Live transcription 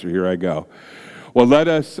Here I go. Well, let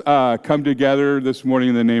us come together this morning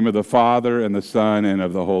in the name of the Father, and the Son, and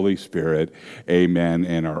of the Holy Spirit. Amen.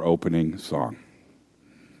 And our opening song.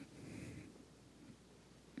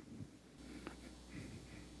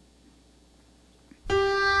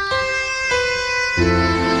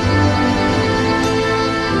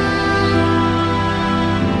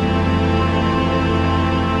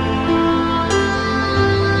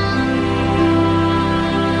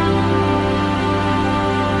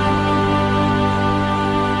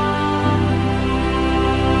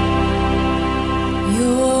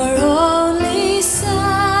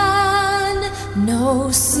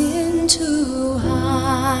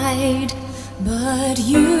 But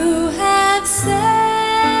you have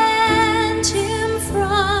sent him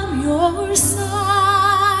from your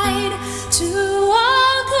side to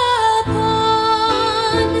walk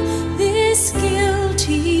upon this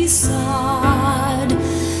guilty sod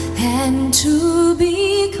and to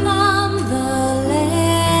become the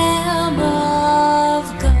Lamb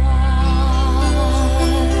of God.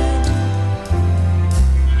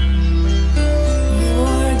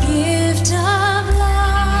 Your gift of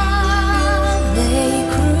love they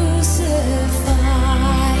crucified.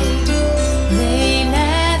 They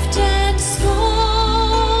left and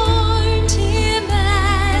scorned him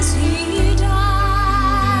as he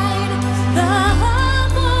died. The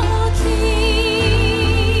humble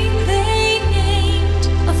king they named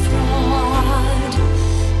a fraud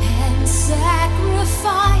and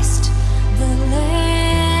sacrificed the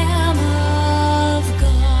Lamb of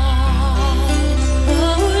God.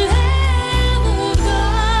 Oh, Lamb of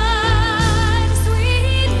God,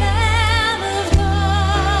 sweet Lamb of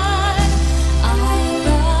God, I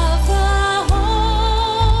love the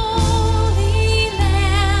holy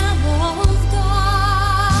Lamb of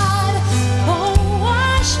God. Oh,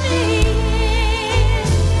 wash me in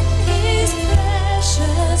his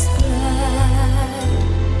precious blood,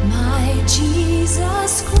 my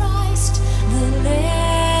Jesus Christ, the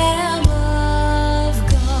Lamb of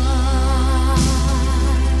God.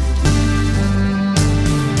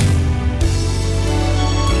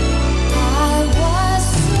 I was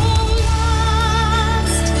so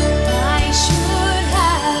lost, I should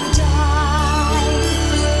have died,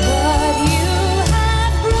 but you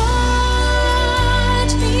have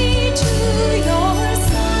brought me to your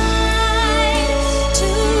side,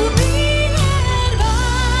 to be led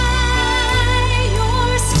by your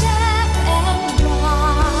staff and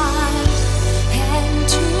rod, and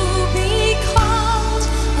to be called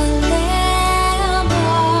a Lamb of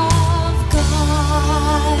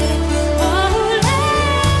God. Oh,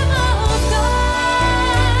 Lamb of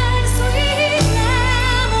God, sweet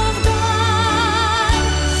Lamb of God,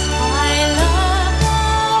 I love the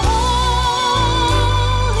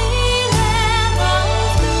holy Lamb of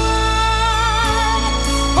God.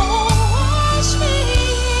 Oh, wash me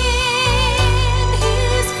in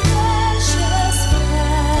his precious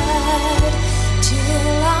blood,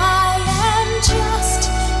 till I am just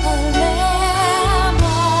a Lamb of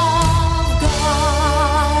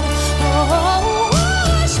God. Oh,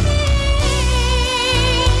 wash me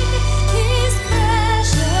in his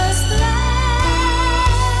precious blood,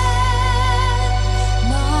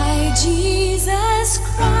 my Jesus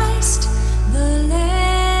Christ, the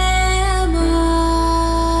Lamb of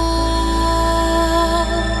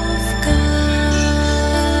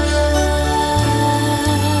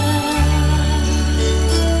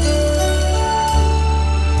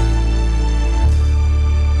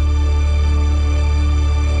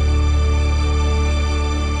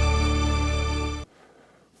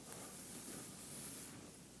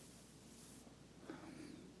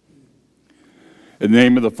In the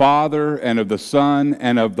name of the Father, and of the Son,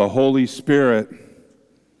 and of the Holy Spirit.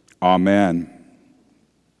 Amen.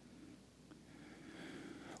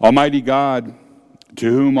 Almighty God,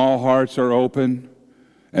 to whom all hearts are open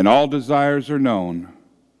and all desires are known,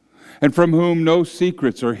 and from whom no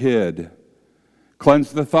secrets are hid,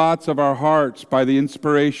 cleanse the thoughts of our hearts by the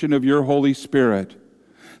inspiration of your Holy Spirit,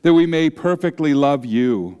 that we may perfectly love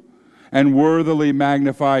you and worthily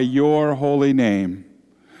magnify your holy name.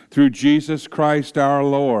 Through Jesus Christ our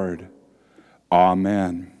Lord.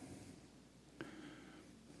 Amen.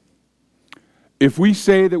 If we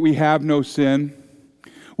say that we have no sin,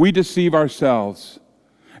 we deceive ourselves,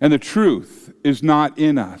 and the truth is not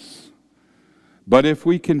in us. But if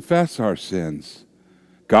we confess our sins,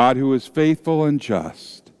 God, who is faithful and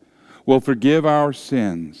just, will forgive our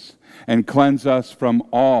sins and cleanse us from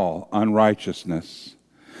all unrighteousness.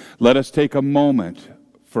 Let us take a moment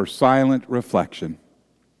for silent reflection.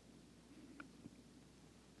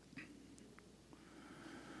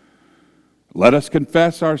 Let us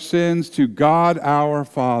confess our sins to God our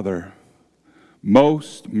Father.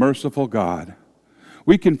 Most merciful God,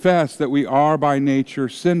 we confess that we are by nature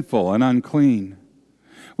sinful and unclean.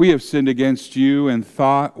 We have sinned against you in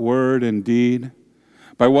thought, word, and deed,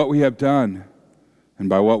 by what we have done and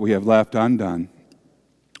by what we have left undone.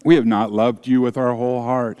 We have not loved you with our whole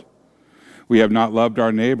heart. We have not loved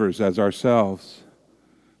our neighbors as ourselves.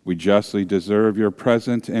 We justly deserve your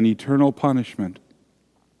present and eternal punishment.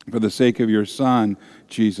 For the sake of your Son,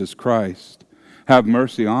 Jesus Christ, have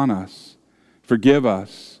mercy on us, forgive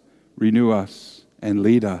us, renew us, and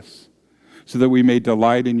lead us, so that we may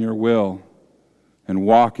delight in your will and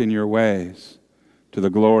walk in your ways, to the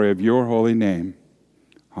glory of your holy name.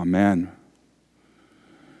 Amen.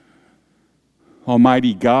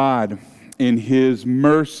 Almighty God, in his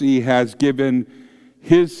mercy, has given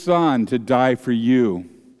his Son to die for you,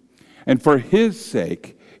 and for his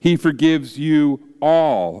sake, he forgives you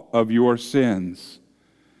all of your sins.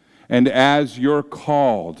 And as your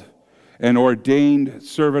called and ordained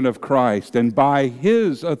servant of Christ, and by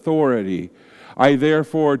his authority, I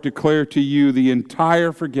therefore declare to you the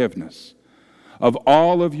entire forgiveness of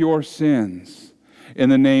all of your sins in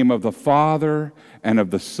the name of the Father and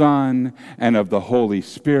of the Son and of the Holy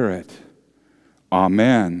Spirit.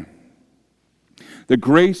 Amen. The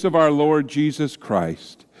grace of our Lord Jesus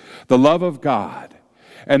Christ, the love of God,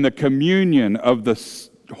 and the communion of the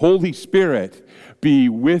Holy Spirit be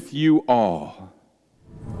with you all.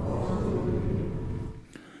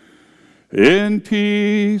 In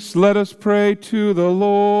peace, let us pray to the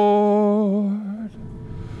Lord.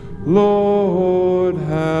 Lord,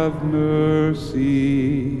 have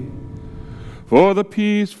mercy. For the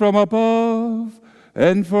peace from above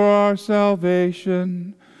and for our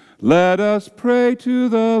salvation, let us pray to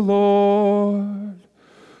the Lord.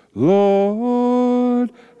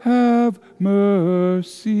 Lord, have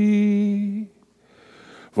mercy.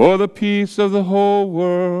 For the peace of the whole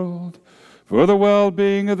world, for the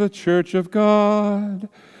well-being of the Church of God,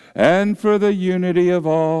 and for the unity of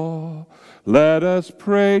all, let us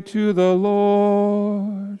pray to the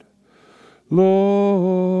Lord.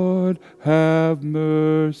 Lord, have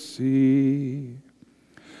mercy.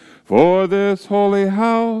 For this holy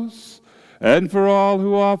house, and for all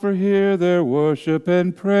who offer here their worship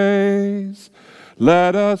and praise,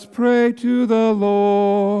 let us pray to the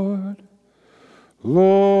Lord.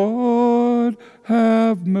 Lord,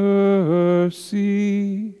 have mercy.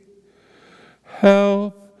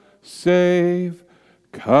 Help, save,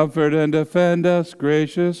 comfort, and defend us,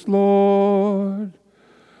 gracious Lord.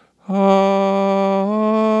 Amen.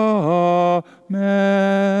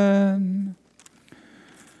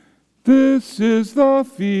 This is the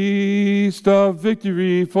feast of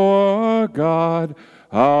victory for our God.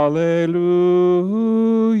 Alleluia.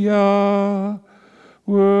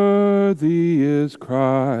 Worthy is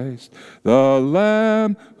Christ, the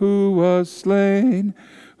Lamb who was slain,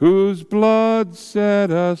 whose blood set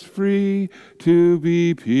us free to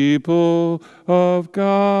be people of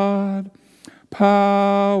God.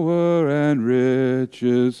 Power and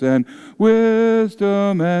riches and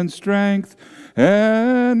wisdom and strength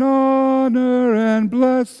and honor and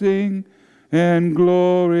blessing and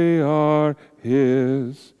glory are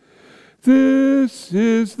his. This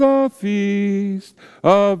is the feast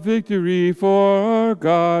of victory for our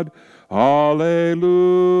God. Alleluia.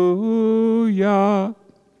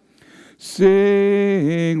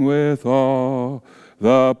 Sing with all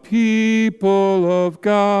the people of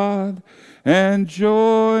God, and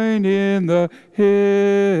join in the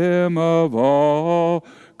hymn of all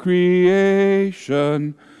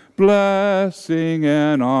creation. Blessing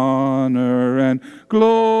and honor and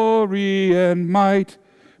glory and might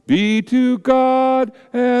be to God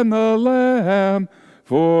and the Lamb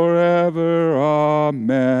forever.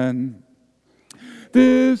 Amen.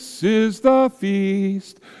 This is the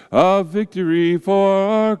feast of victory for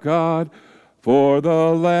our God, for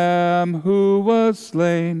the Lamb who was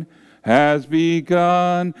slain has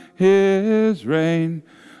begun his reign.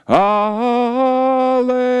 Alleluia,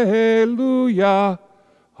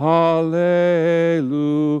 alleluia.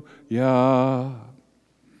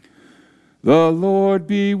 The Lord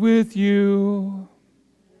be with you.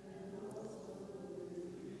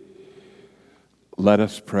 Let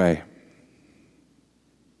us pray.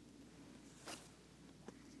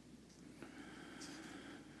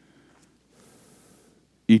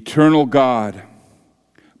 Eternal God,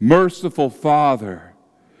 merciful Father,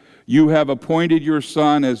 you have appointed your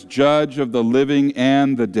Son as judge of the living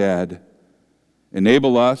and the dead.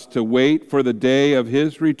 Enable us to wait for the day of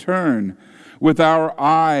his return with our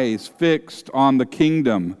eyes fixed on the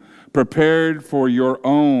kingdom prepared for your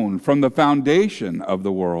own from the foundation of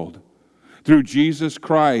the world. through Jesus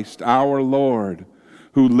Christ, our Lord,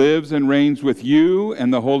 who lives and reigns with you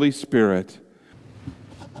and the Holy Spirit.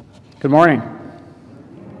 Good morning.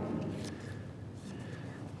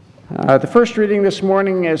 The first reading this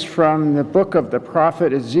morning is from the book of the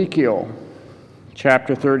prophet Ezekiel,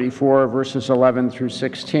 chapter 34, verses 11 through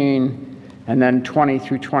 16, and then 20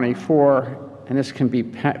 through 24. And this can be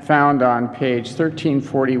found on page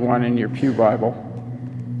 1341 in your Pew Bible.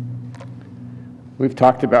 We've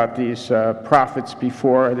talked about these prophets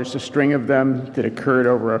before. There's a string of them that occurred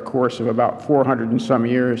over a course of about 400 and some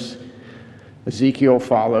years. Ezekiel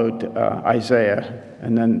followed Isaiah,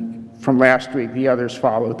 and then from last week, the others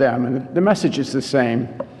followed them. And the message is the same,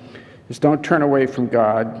 is don't turn away from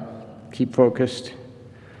God, keep focused,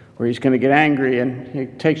 or he's going to get angry. And he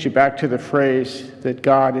takes you back to the phrase that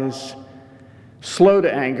God is slow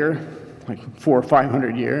to anger, like 400 or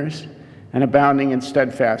 500 years, and abounding in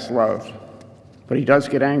steadfast love. But he does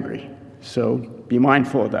get angry, so be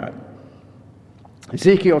mindful of that.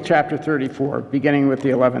 Ezekiel chapter 34, beginning with the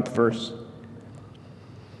 11th verse.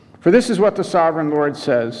 For this is what the sovereign Lord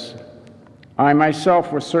says, I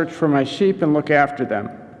myself will search for my sheep and look after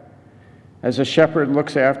them, as a shepherd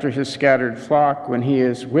looks after his scattered flock when he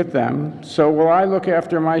is with them, so will I look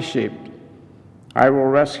after my sheep. I will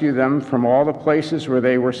rescue them from all the places where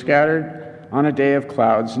they were scattered on a day of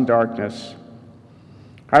clouds and darkness.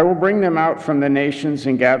 I will bring them out from the nations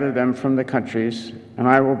and gather them from the countries, and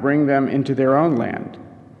I will bring them into their own land.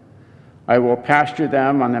 I will pasture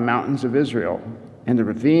them on the mountains of Israel, in the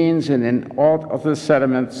ravines and in all of the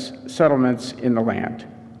settlements in the land.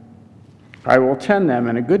 I will tend them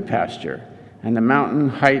in a good pasture, and the mountain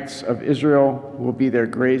heights of Israel will be their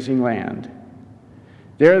grazing land.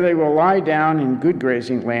 There they will lie down in good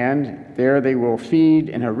grazing land. There they will feed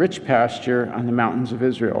in a rich pasture on the mountains of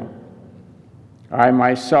Israel. I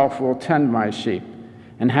myself will tend my sheep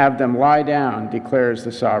and have them lie down, declares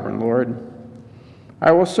the sovereign Lord.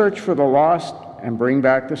 I will search for the lost and bring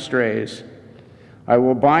back the strays. I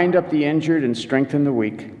will bind up the injured and strengthen the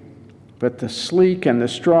weak, but the sleek and the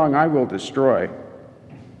strong I will destroy.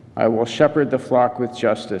 I will shepherd the flock with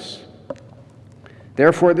justice.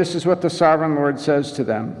 Therefore, this is what the sovereign Lord says to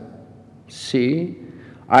them. See,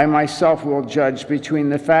 I myself will judge between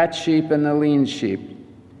the fat sheep and the lean sheep.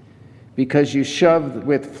 Because you shoved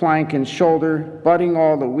with flank and shoulder, butting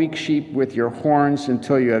all the weak sheep with your horns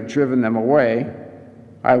until you have driven them away,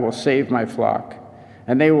 I will save my flock,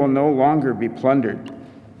 and they will no longer be plundered.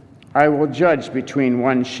 I will judge between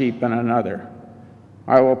one sheep and another.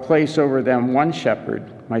 I will place over them one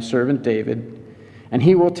shepherd, my servant David, and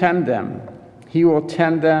he will tend them. He will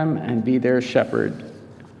tend them and be their shepherd.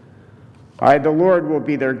 I, the Lord, will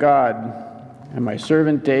be their God, and my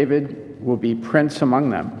servant David will be prince among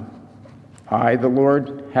them. I, the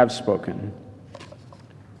Lord, have spoken.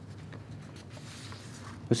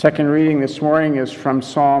 The second reading this morning is from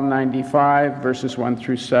Psalm 95, verses 1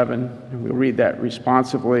 through 7, and we'll read that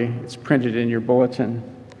responsively. It's printed in your bulletin.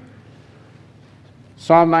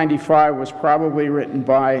 Psalm 95 was probably written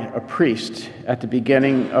by a priest at the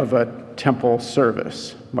beginning of a temple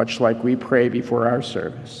service, much like we pray before our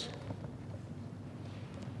service.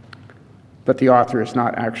 But the author is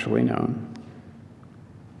not actually known.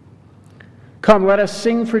 Come, let us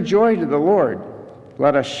sing for joy to the Lord.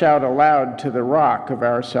 Let us shout aloud to the rock of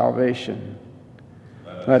our salvation.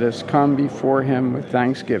 Let us come before him with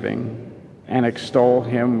thanksgiving and extol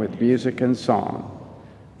him with music and song.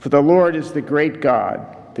 For the Lord is the great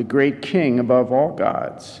God, the great King above all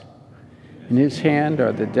gods. In his hand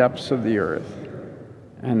are the depths of the earth,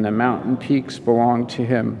 and the mountain peaks belong to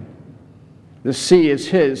him. The sea is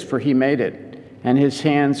his, for he made it, and his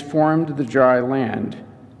hands formed the dry land.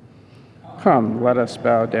 Come, let us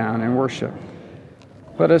bow down and worship.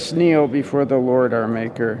 Let us kneel before the Lord our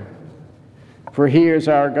Maker. For he is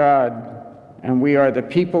our God, and we are the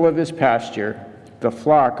people of his pasture, the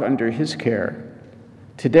flock under his care.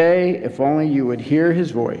 Today, if only you would hear his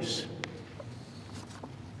voice.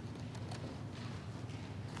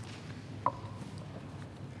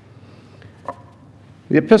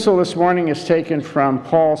 The epistle this morning is taken from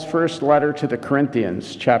Paul's first letter to the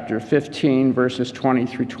Corinthians, chapter 15, verses 20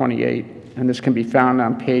 through 28, and this can be found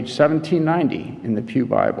on page 1790 in the Pew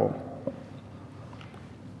Bible.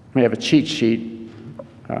 We have a cheat sheet,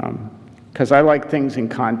 because I like things in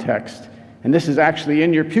context, and this is actually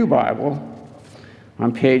in your Pew Bible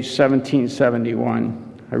on page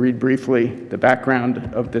 1771. I read briefly the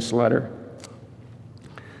background of this letter.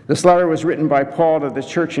 This letter was written by Paul to the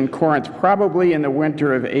church in Corinth, probably in the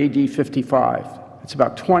winter of AD 55. It's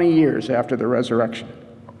about 20 years after the resurrection,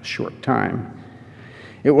 a short time.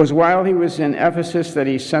 It was while he was in Ephesus that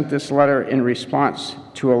he sent this letter in response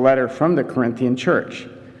to a letter from the Corinthian church.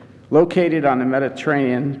 Located on the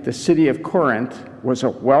Mediterranean, the city of Corinth was a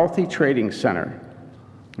wealthy trading center.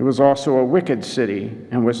 It was also a wicked city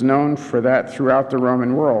and was known for that throughout the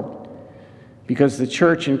Roman world. Because the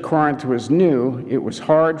church in Corinth was new, it was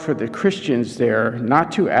hard for the Christians there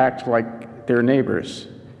not to act like their neighbors.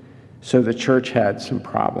 So the church had some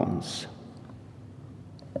problems.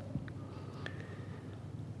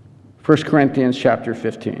 1 Corinthians chapter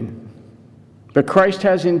 15. But Christ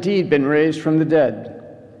has indeed been raised from the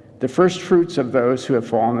dead, the first fruits of those who have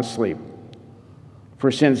fallen asleep. For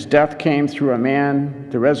since death came through a man,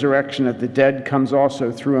 the resurrection of the dead comes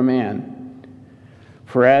also through a man.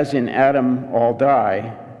 For as in Adam all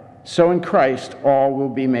die, so in Christ all will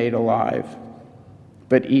be made alive,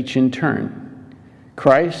 but each in turn.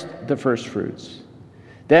 Christ the firstfruits.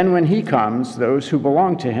 Then when he comes, those who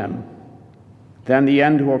belong to him. Then the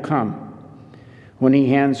end will come, when he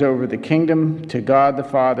hands over the kingdom to God the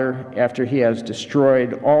Father after he has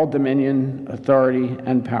destroyed all dominion, authority,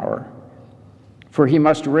 and power. For he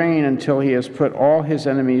must reign until he has put all his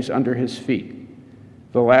enemies under his feet.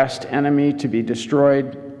 The last enemy to be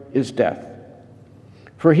destroyed is death.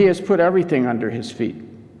 For he has put everything under his feet.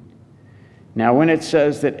 Now, when it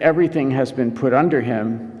says that everything has been put under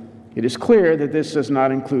him, it is clear that this does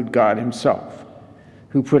not include God himself,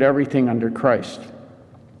 who put everything under Christ.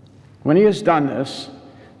 When he has done this,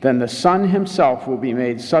 then the Son himself will be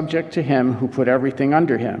made subject to him who put everything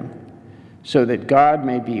under him, so that God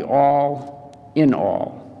may be all in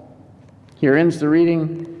all. Here ends the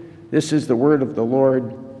reading. This is the word of the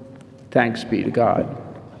Lord. Thanks be to God.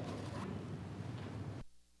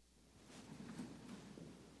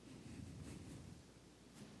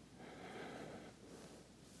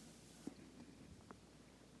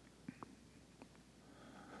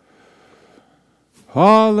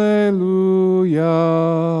 Hallelujah,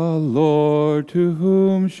 Lord, to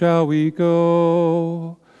whom shall we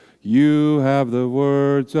go? You have the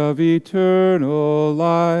words of eternal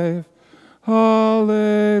life. Hallelujah.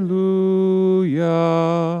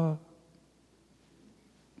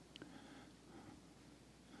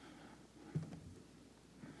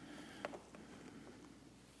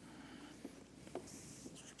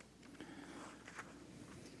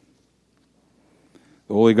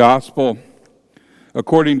 The Holy Gospel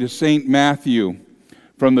according to St. Matthew,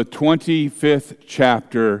 from the 25th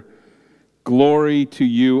chapter. Glory to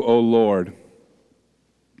you, O Lord.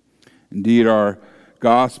 Indeed, our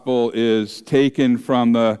gospel is taken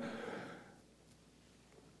from the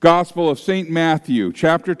Gospel of St. Matthew,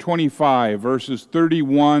 chapter 25, verses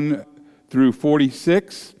 31 through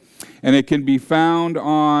 46, and it can be found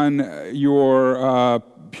on your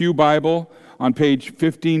Pew Bible on page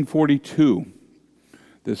 1542.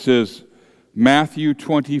 This is Matthew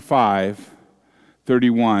 25,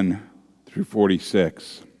 31 through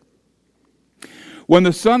 46. When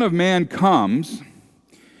the Son of Man comes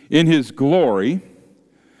in his glory,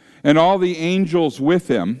 and all the angels with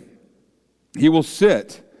him, he will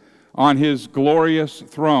sit on his glorious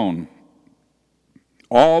throne.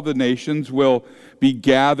 All the nations will be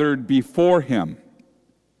gathered before him,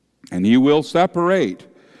 and he will separate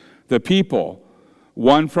the people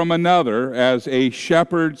one from another, as a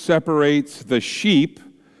shepherd separates the sheep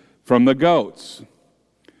from the goats.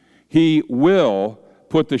 He will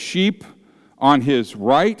put the sheep on his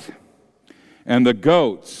right and the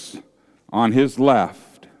goats on his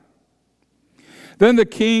left. Then the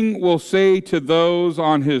king will say to those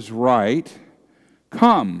on his right,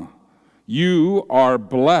 "Come, you are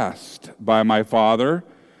blessed by my Father.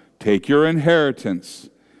 Take your inheritance,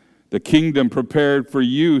 the kingdom prepared for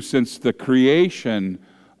you since the creation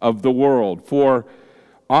of the world. For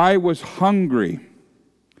I was hungry,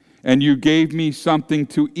 and you gave me something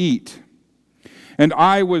to eat. And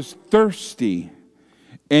I was thirsty,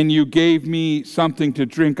 and you gave me something to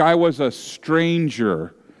drink. I was a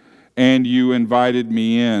stranger, and you invited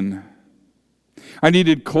me in. I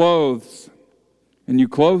needed clothes, and you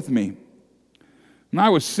clothed me. And I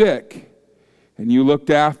was sick, and you looked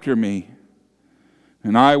after me.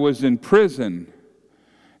 And I was in prison,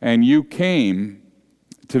 and you came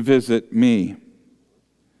to visit me."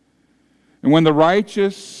 And then the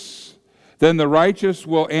righteous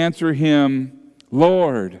will answer him,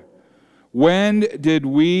 "Lord, when did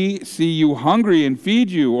we see you hungry and feed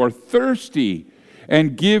you, or thirsty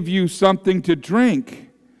and give you something to drink?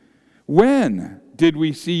 When did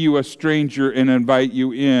we see you a stranger and invite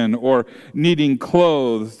you in, or needing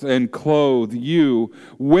clothes and clothe you?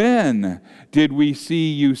 When did we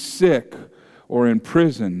see you sick or in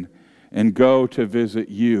prison and go to visit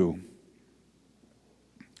you?"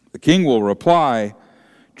 The king will reply,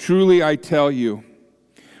 Truly I tell you,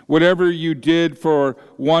 whatever you did for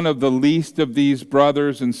one of the least of these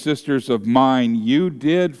brothers and sisters of mine, you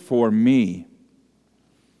did for me.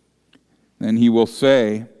 Then he will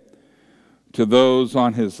say to those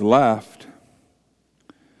on his left,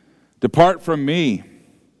 depart from me,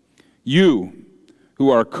 you who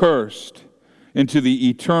are cursed, into the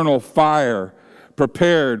eternal fire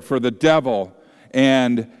prepared for the devil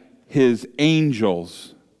and his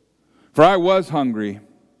angels. For I was hungry,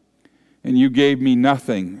 and you gave me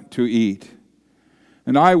nothing to eat.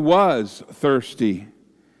 And I was thirsty,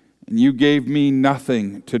 and you gave me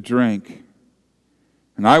nothing to drink.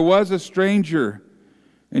 And I was a stranger,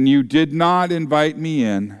 and you did not invite me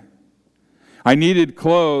in. I needed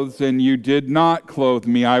clothes, and you did not clothe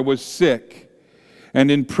me. I was sick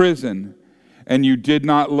and in prison, and you did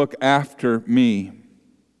not look after me.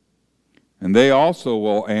 And they also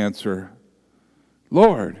will answer,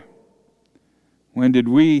 Lord, when did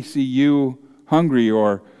we see you hungry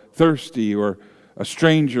or thirsty or a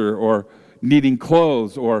stranger or needing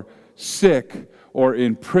clothes or sick or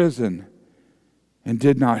in prison and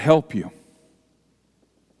did not help you?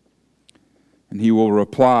 And he will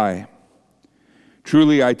reply,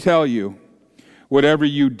 truly I tell you, whatever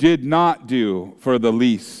you did not do for the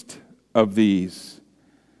least of these,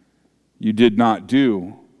 you did not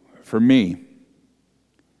do for me.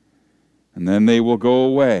 And then they will go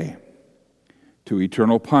away to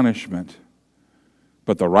eternal punishment,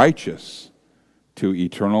 but the righteous to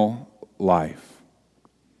eternal life.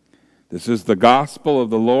 This is the gospel of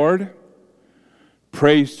the Lord.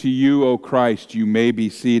 Praise to you, O Christ. You may be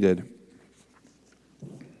seated.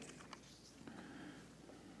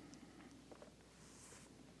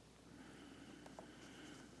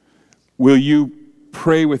 Will you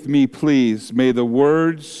pray with me, please? May the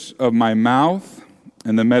words of my mouth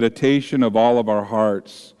and the meditation of all of our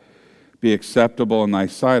hearts be acceptable in thy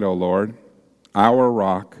sight, O Lord, our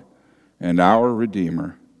rock and our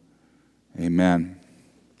Redeemer. Amen.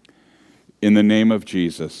 In the name of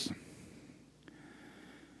Jesus.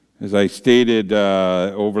 As I stated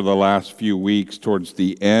over the last few weeks, towards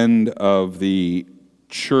the end of the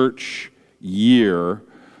church year,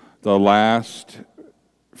 the last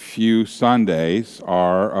few Sundays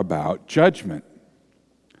are about judgment.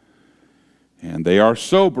 And they are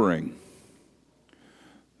sobering.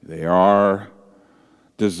 They are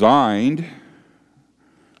designed,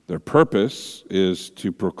 their purpose is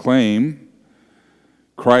to proclaim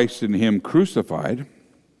Christ and Him crucified,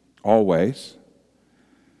 always,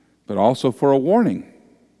 but also for a warning.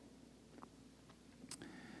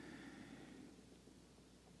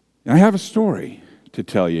 And I have a story to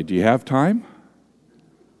tell you. Do you have time?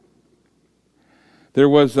 There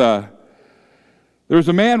was a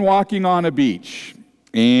man walking on a beach,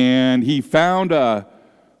 and he found a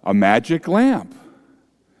magic lamp.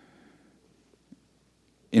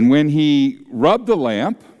 And when he rubbed the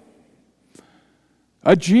lamp,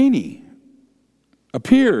 a genie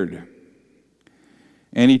appeared.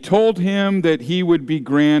 And he told him that he would be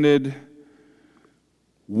granted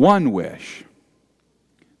one wish.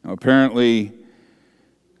 Now, apparently,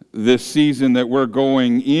 this season that we're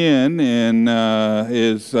going in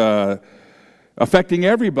is affecting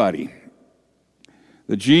everybody.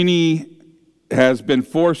 The genie has been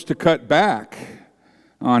forced to cut back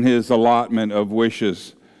on his allotment of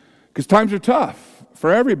wishes because times are tough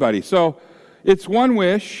for everybody. So it's one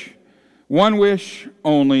wish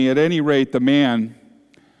only. At any rate, the man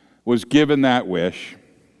was given that wish,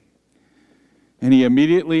 and he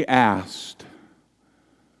immediately asked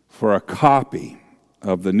for a copy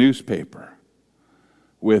of the newspaper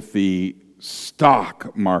with the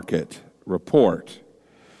stock market report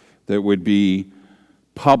that would be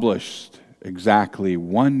published exactly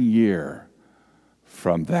 1 year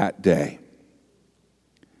from that day.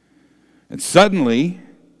 And suddenly,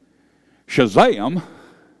 Shazam,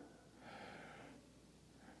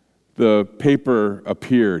 the paper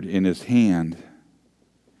appeared in his hand,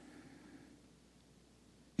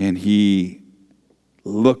 and he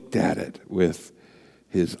looked at it with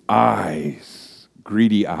his eyes,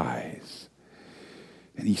 greedy eyes,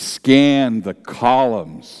 and he scanned the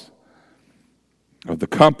columns of the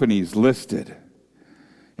companies listed,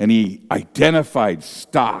 and he identified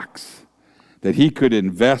stocks that he could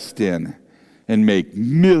invest in and make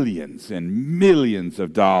millions and millions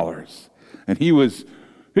of dollars. And he was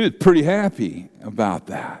pretty happy about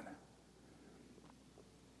that.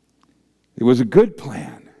 It was a good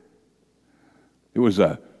plan. It was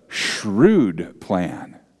a shrewd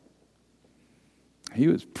plan. He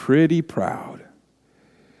was pretty proud.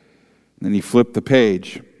 Then he flipped the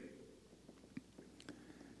page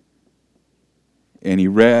and he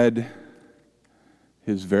read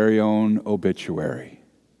his very own obituary,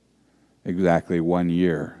 exactly 1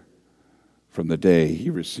 year from the day he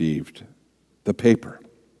received the paper.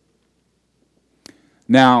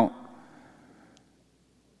 Now,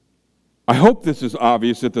 I hope this is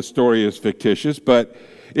obvious that the story is fictitious, but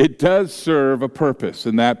it does serve a purpose,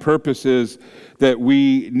 and that purpose is that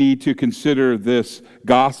we need to consider this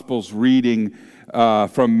Gospel's reading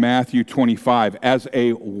from Matthew 25 as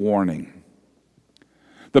a warning.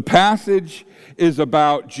 The passage is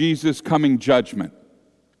about Jesus' coming judgment,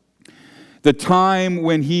 the time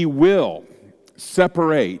when he will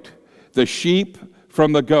separate the sheep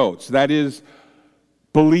from the goats, that is,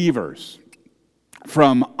 believers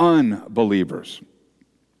from unbelievers.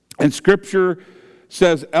 And Scripture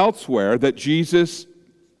says elsewhere that Jesus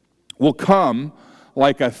will come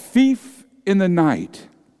like a thief in the night.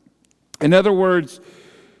 In other words,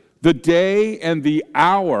 the day and the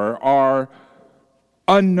hour are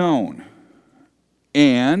unknown,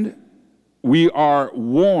 and we are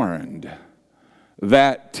warned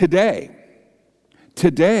that today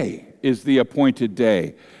is the appointed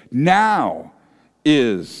day. Now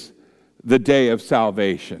is the day of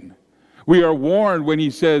salvation. We are warned when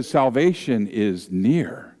he says salvation is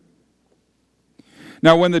near.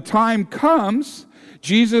 Now, when the time comes,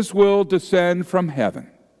 Jesus will descend from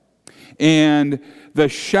heaven, and the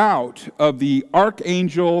shout of the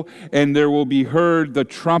archangel, and there will be heard the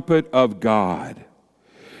trumpet of God.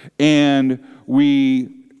 And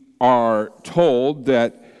we are told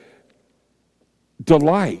that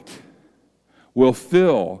delight will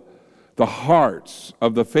fill the hearts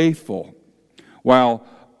of the faithful, while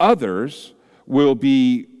others will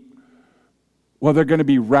be, they're going to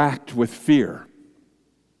be racked with fear.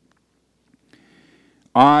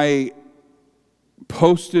 I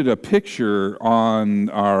posted a picture on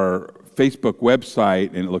our Facebook website,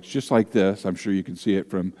 and it looks just like this. I'm sure you can see it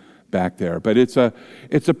from back there. But it's a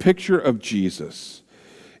picture of Jesus.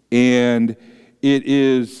 And it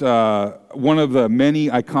is one of the many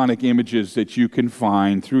iconic images that you can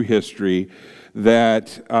find through history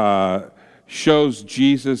that shows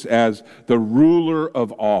Jesus as the ruler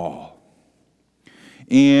of all.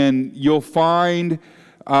 And you'll find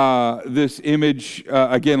this image,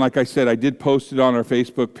 again, like I said, I did post it on our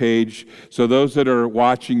Facebook page, so those that are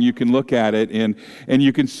watching, you can look at it, and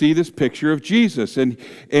you can see this picture of Jesus. And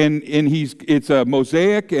it's a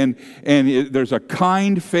mosaic, and there's a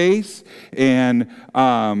kind face, and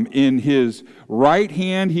in his right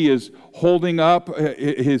hand, he is holding up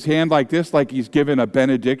his hand like this, like he's given a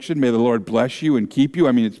benediction. May the Lord bless you and keep you.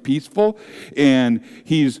 I mean, it's peaceful. And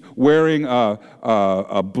he's wearing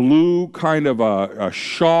a blue kind of a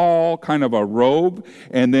shawl, kind of a robe.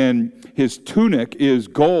 And then his tunic is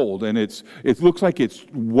gold, and it looks like it's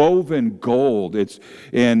woven gold.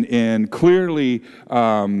 And clearly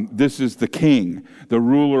this is the king, the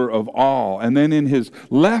ruler of all. And then in his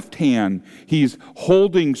left hand, he's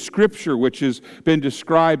holding Scripture, which has been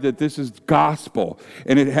described that this is gospel.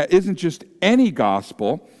 And it isn't just any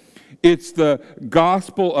gospel. It's the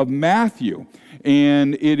Gospel of Matthew.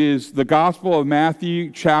 And it is the Gospel of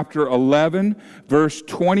Matthew, chapter 11, verse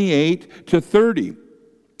 28 to 30,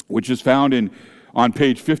 which is found on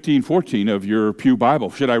page 1514 of your Pew Bible.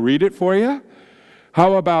 Should I read it for you?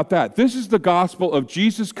 How about that? This is the gospel of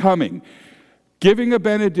Jesus coming, giving a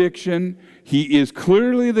benediction. He is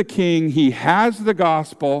clearly the king. He has the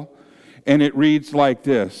gospel, and it reads like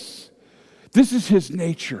this. This is his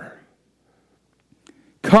nature.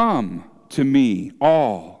 Come to me,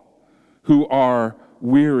 all who are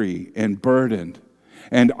weary and burdened,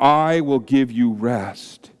 and I will give you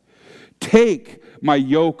rest. Take my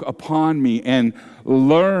yoke upon me and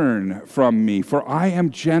learn from me, for I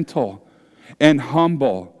am gentle and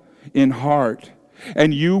humble in heart,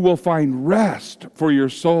 and you will find rest for your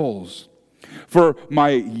souls. For my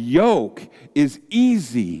yoke is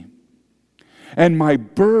easy, and my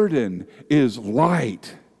burden is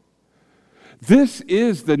light. This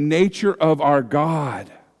is the nature of our God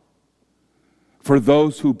for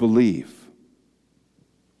those who believe.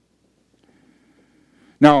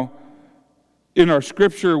 Now, in our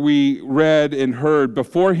scripture we read and heard,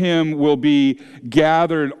 before him will be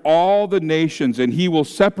gathered all the nations, and he will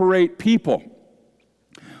separate people,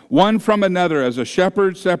 one from another, as a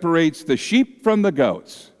shepherd separates the sheep from the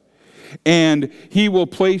goats. And he will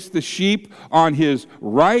place the sheep on his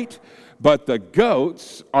right, but the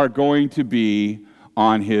goats are going to be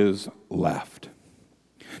on his left.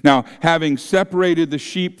 Now, having separated the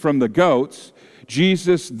sheep from the goats,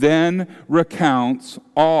 Jesus then recounts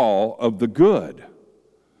all of the good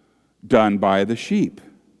done by the sheep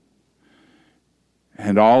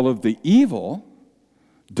and all of the evil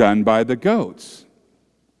done by the goats.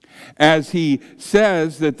 As he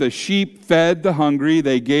says that the sheep fed the hungry,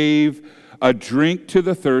 they gave a drink to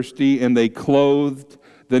the thirsty, and they clothed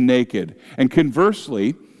the naked. And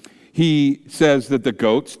conversely, he says that the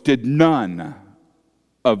goats did none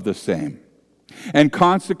of the same. And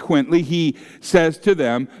consequently, he says to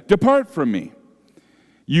them, "Depart from me,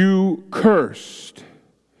 you cursed.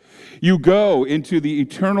 You go into the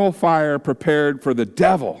eternal fire prepared for the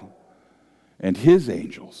devil and his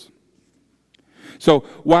angels." So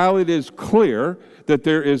while it is clear that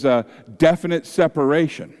there is a definite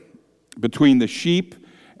separation between the sheep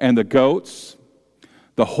and the goats,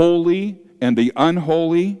 the holy and the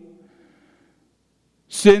unholy,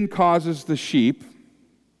 sin causes the sheep.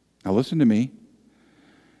 Now listen to me.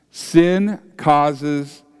 Sin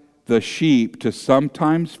causes the sheep to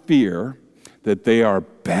sometimes fear that they are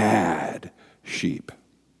bad sheep.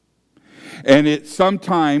 And it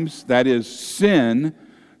sometimes, that is sin,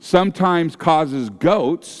 sometimes causes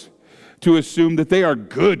goats to assume that they are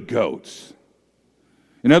good goats.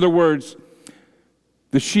 In other words,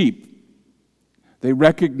 the sheep, they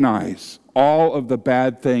recognize all of the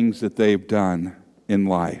bad things that they've done in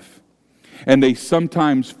life. And they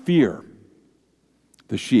sometimes fear,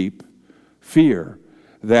 the sheep, fear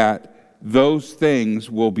that those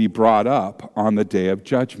things will be brought up on the day of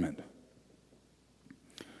judgment.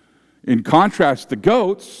 In contrast, the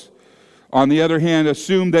goats, on the other hand,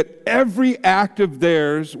 assume that every act of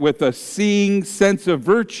theirs with a seeing sense of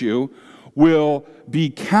virtue will be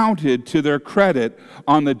counted to their credit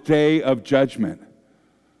on the day of judgment.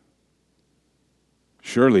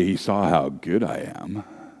 Surely he saw how good I am.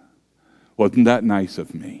 Wasn't that nice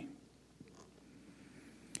of me?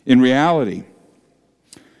 In reality,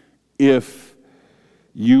 if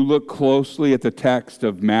you look closely at the text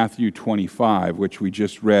of Matthew 25, which we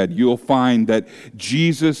just read, you'll find that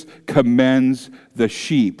Jesus commends the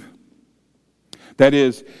sheep. That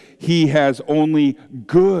is, he has only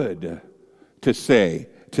good to say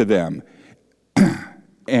to them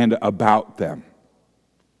and about them.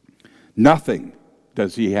 Nothing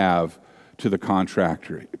does he have to the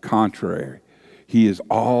contrary. He is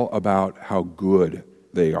all about how good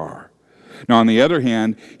they are. Now, on the other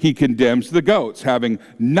hand, he condemns the goats, having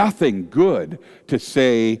nothing good to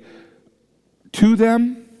say to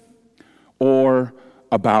them or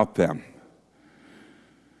about them.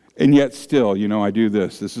 And yet still, I do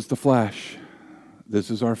this. This is the flesh. This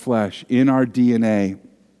is our flesh. In our DNA,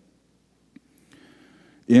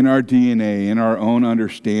 in our own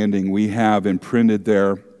understanding, we have imprinted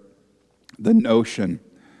there the notion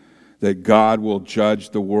that God will judge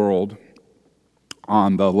the world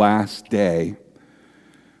on the last day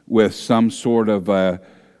with some sort of a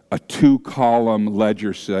two-column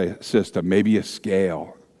ledger system, maybe a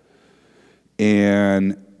scale.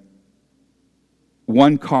 And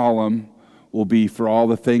one column will be for all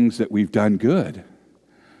the things that we've done good.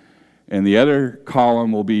 And the other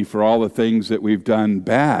column will be for all the things that we've done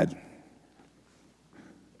bad.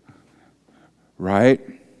 Right?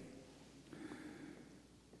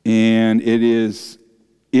 And it is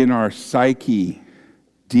in our psyche,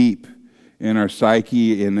 deep in our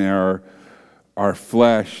psyche, in our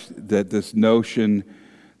flesh, that this notion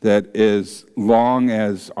that as long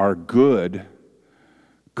as our good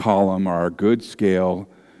column, our good scale,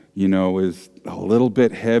 is a little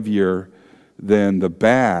bit heavier than the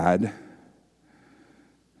bad,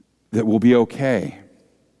 that we'll be okay.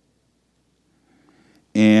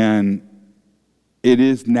 And it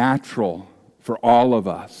is natural for all of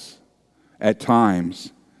us at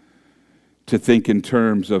times to think in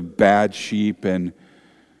terms of bad sheep and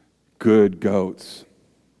good goats.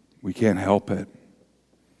 We can't help it.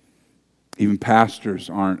 Even pastors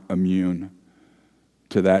aren't immune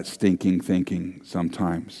to that stinking thinking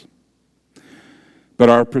sometimes. But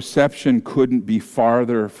our perception couldn't be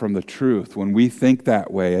farther from the truth when we think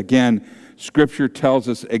that way. Again, Scripture tells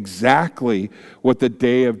us exactly what the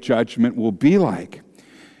day of judgment will be like.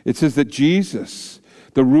 It says that Jesus,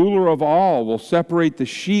 the ruler of all, will separate the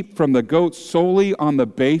sheep from the goats solely on the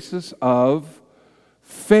basis of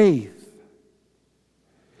faith.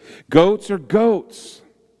 Goats are goats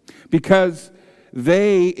because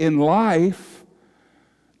they, in life,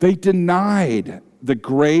 they denied the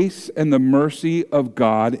grace and the mercy of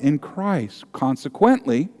God in Christ.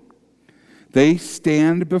 Consequently, they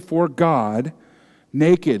stand before God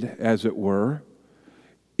naked, as it were,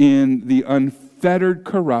 in the unfettered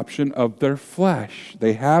corruption of their flesh.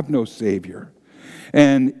 They have no Savior.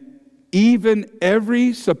 And even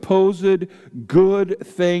every supposed good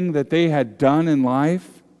thing that they had done in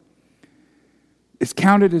life is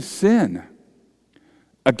counted as sin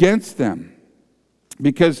against them,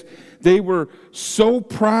 because they were so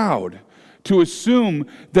proud to assume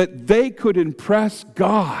that they could impress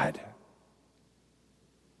God.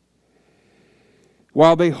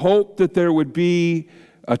 While they hoped that there would be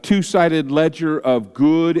a two-sided ledger of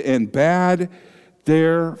good and bad,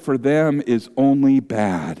 there for them is only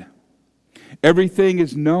bad. Everything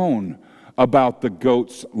is known about the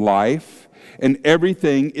goat's life, and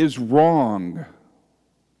everything is wrong.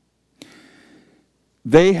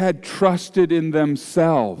 They had trusted in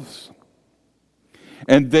themselves,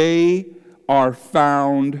 and they are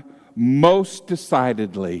found most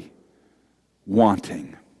decidedly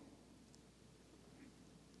wanting.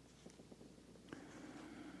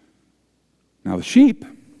 Now the sheep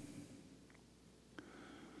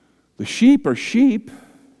are sheep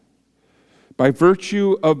by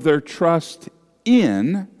virtue of their trust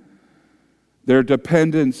in, their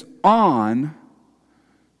dependence on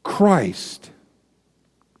Christ.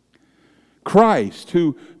 Christ,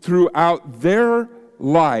 who throughout their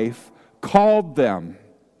life called them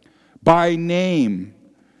by name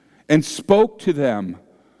and spoke to them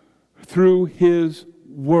through His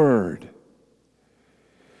Word.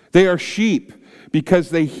 They are sheep because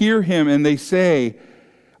they hear Him and they say,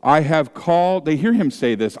 they hear Him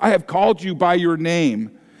say this, I have called you by your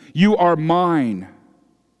name. You are mine.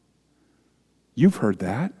 You've heard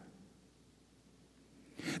that.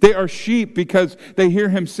 They are sheep because they hear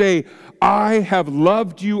Him say, I have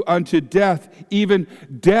loved you unto death, even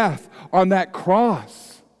death on that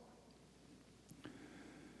cross.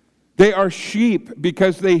 They are sheep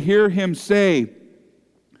because they hear Him say,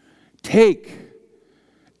 take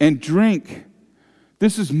and drink.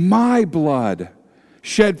 This is my blood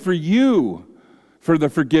shed for you for the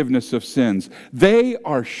forgiveness of sins. They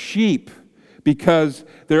are sheep because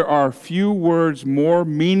there are few words more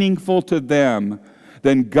meaningful to them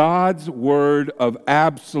than God's word of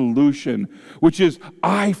absolution, which is,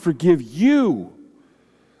 I forgive you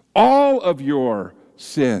all of your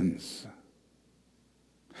sins.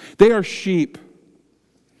 They are sheep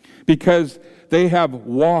because they have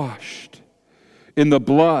washed in the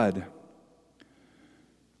blood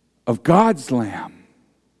of God's Lamb.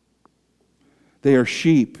 They are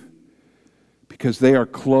sheep because they are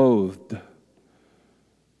clothed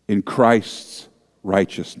in Christ's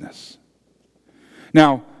righteousness.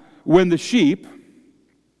 Now, when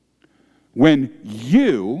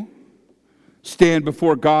you stand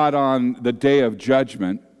before God on the day of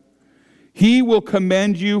judgment, He will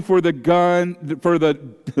commend you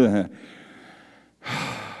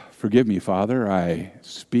forgive me, Father, I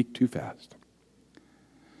speak too fast.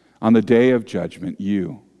 On the day of judgment,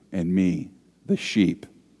 you and me, the sheep,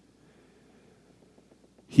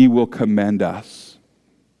 He will commend us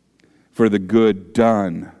for the good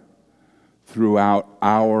done throughout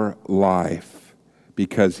our life,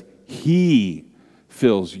 because He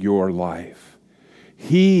fills your life.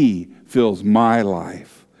 He fills my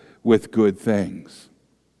life with good things.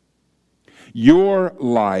 Your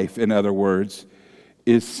life, in other words,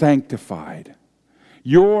 is sanctified.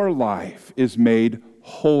 Your life is made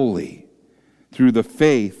holy through the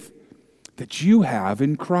faith that you have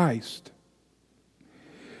in Christ.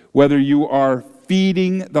 Whether you are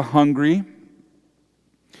feeding the hungry,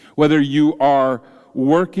 whether you are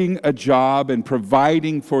working a job and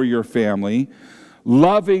providing for your family,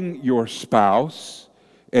 loving your spouse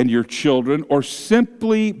and your children, or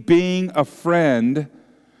simply being a friend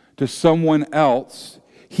to someone else,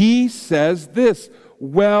 He says this,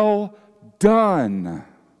 well done,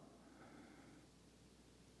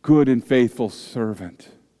 good and faithful servant.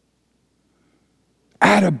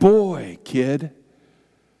 Attaboy, kid.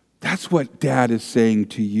 That's what Dad is saying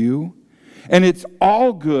to you. And it's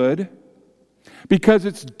all good because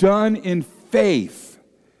it's done in faith.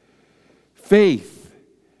 Faith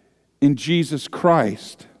in Jesus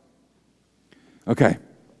Christ. Okay.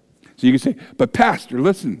 So you can say, but Pastor,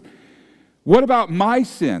 listen, what about my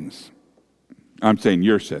sins? I'm saying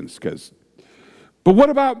your sins, but what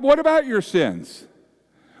about your sins?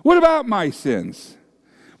 What about my sins?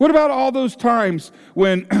 What about all those times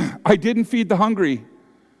when I didn't feed the hungry?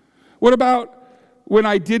 What about when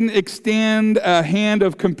I didn't extend a hand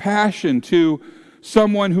of compassion to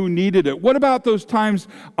someone who needed it? What about those times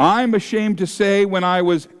I'm ashamed to say when I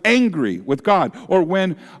was angry with God, or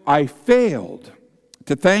when I failed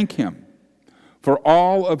to thank Him for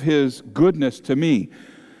all of His goodness to me?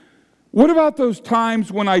 What about those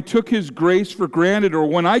times when I took His grace for granted, or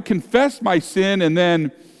when I confessed my sin and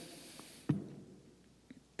then a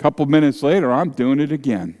couple minutes later I'm doing it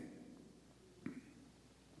again?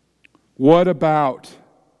 What about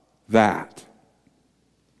that?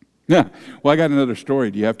 Yeah, well, I got another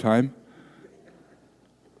story. Do you have time?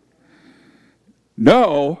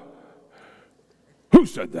 No. Who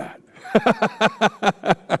said that?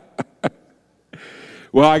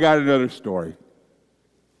 Well, I got another story.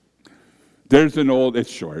 It's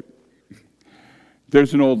short.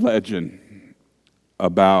 There's an old legend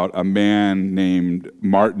about a man named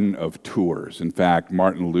Martin of Tours. In fact,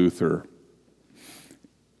 Martin Luther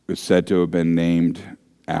is said to have been named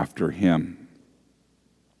after him.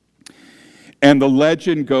 And the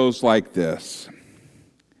legend goes like this.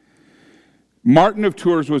 Martin of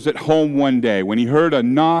Tours was at home one day when he heard a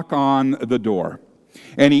knock on the door.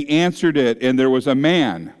 And he answered it, and there was a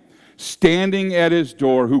man standing at his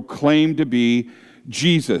door who claimed to be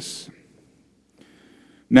Jesus.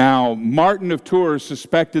 Now, Martin of Tours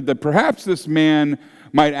suspected that perhaps this man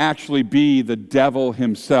might actually be the devil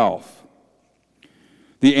himself,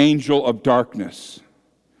 the angel of darkness,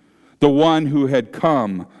 the one who had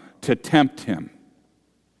come to tempt him.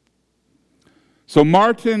 So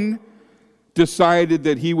Martin decided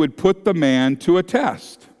that he would put the man to a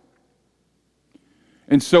test.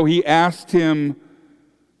 And so he asked him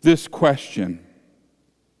this question: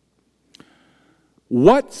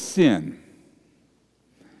 what sin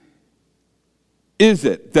is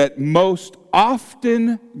it that most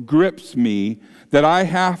often grips me that I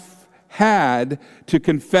have had to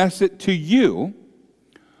confess it to you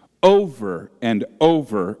over and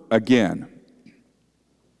over again?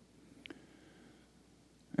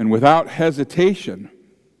 And without hesitation,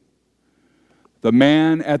 the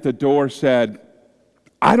man at the door said,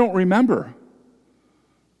 I don't remember.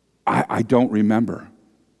 I don't remember.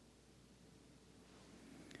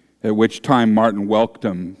 At which time Martin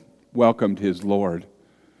welcomed his Lord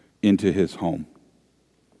into his home.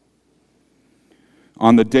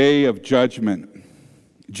 On the day of judgment,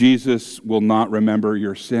 Jesus will not remember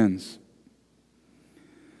your sins.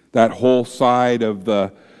 That whole side of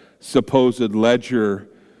the supposed ledger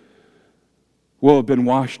will have been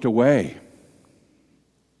washed away.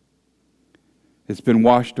 It's been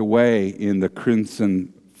washed away in the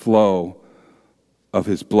crimson flow of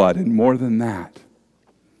his blood. And more than that,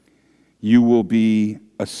 you will be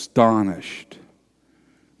astonished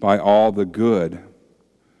by all the good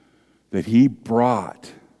that he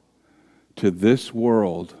brought to this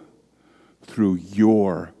world through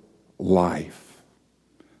your life,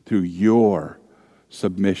 through your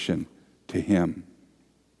submission to him.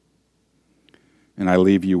 And I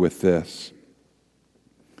leave you with this.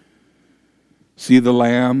 See, the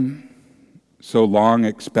Lamb, so long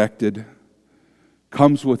expected,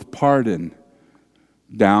 comes with pardon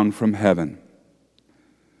down from heaven.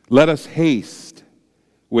 Let us haste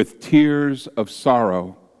with tears of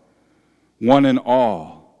sorrow, one and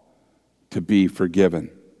all, to be forgiven.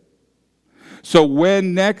 So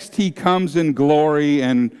when next he comes in glory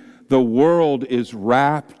and the world is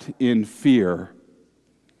wrapped in fear,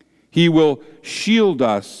 he will shield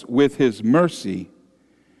us with his mercy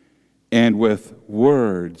and with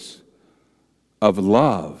words of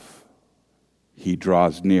love he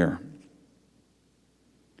draws near.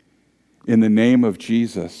 In the name of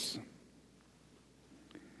Jesus,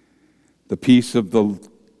 the peace of the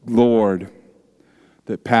Lord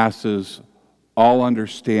that passes all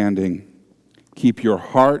understanding, keep your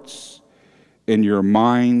hearts and your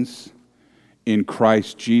minds in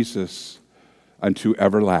Christ Jesus unto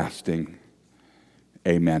everlasting.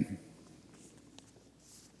 Amen.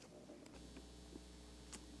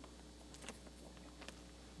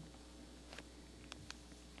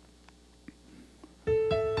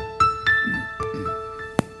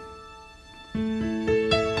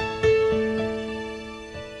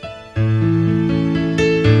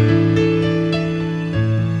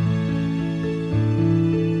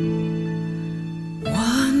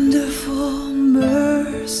 Wonderful,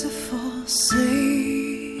 merciful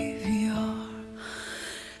Savior,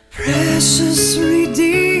 precious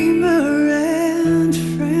Redeemer and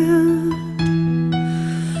friend,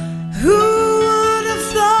 who would have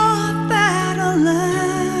thought that a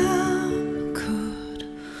lamb could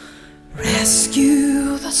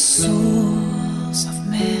rescue the souls of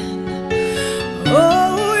men?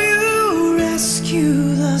 Oh, you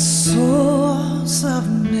rescue the souls of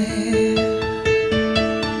men.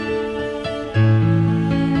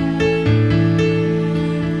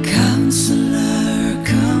 Counselor,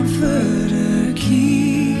 comforter,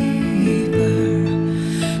 keeper,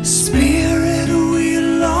 Spirit we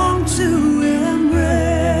long to embrace.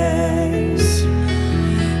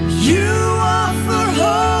 You offer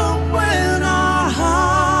hope when our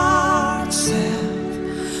hearts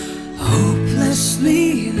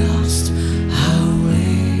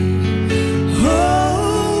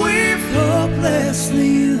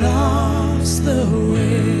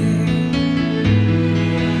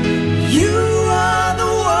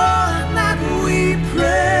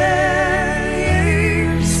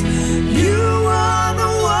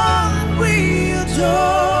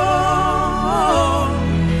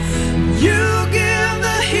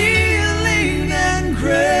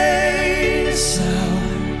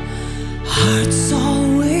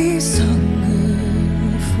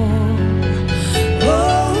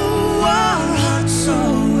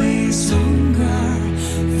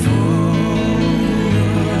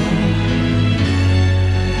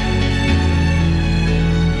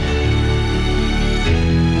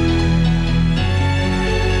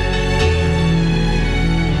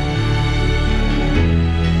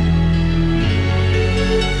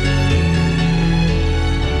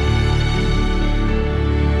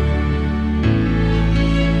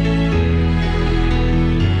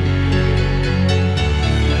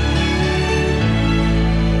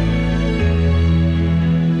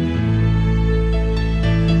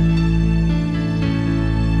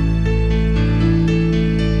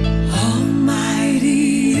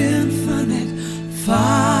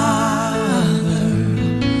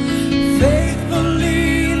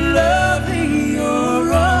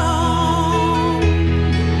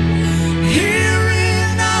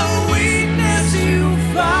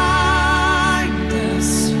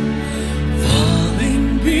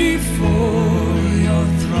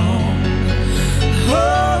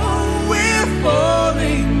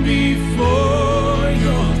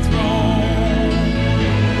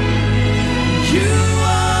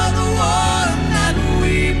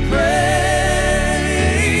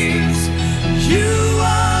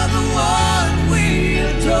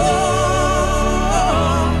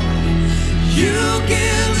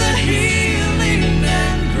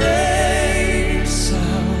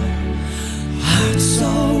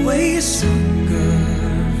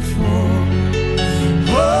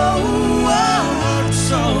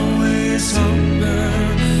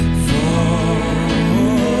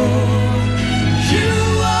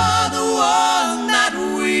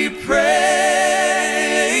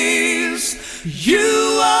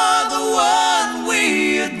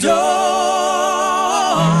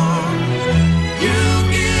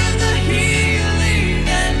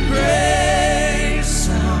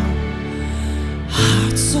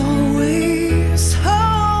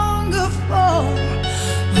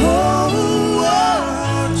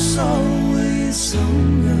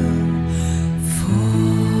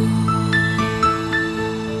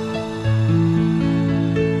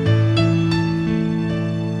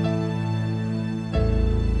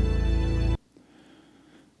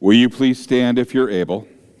Will you please stand if you're able?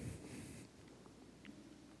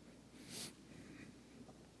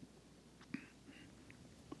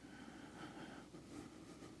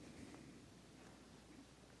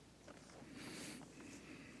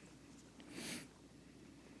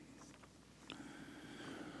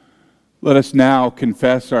 Let us now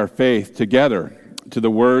confess our faith together to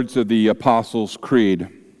the words of the Apostles' Creed.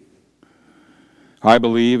 I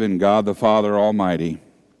believe in God the Father Almighty,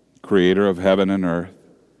 creator of heaven and earth.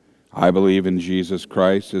 I believe in Jesus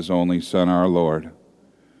Christ, his only Son, our Lord.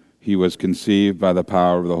 He was conceived by the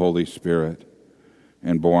power of the Holy Spirit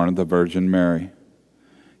and born of the Virgin Mary.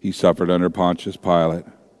 He suffered under Pontius Pilate,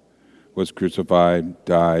 was crucified,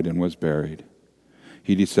 died, and was buried.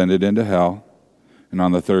 He descended into hell, and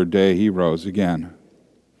on the third day he rose again.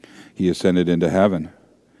 He ascended into heaven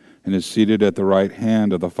and is seated at the right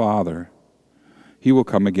hand of the Father. He will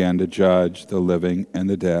come again to judge the living and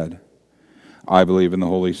the dead. I believe in the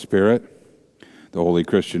Holy Spirit, the holy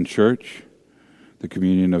Christian church, the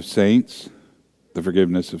communion of saints, the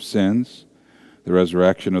forgiveness of sins, the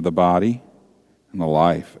resurrection of the body, and the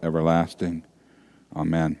life everlasting.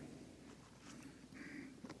 Amen.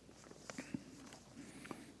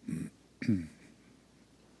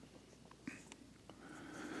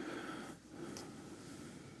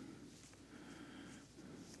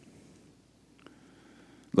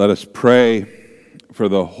 Let us pray for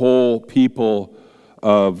the whole people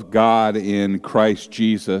of God in Christ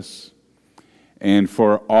Jesus and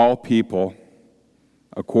for all people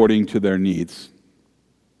according to their needs.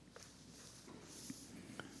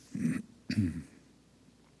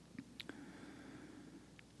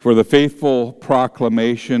 For the faithful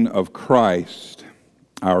proclamation of Christ,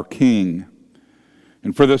 our King,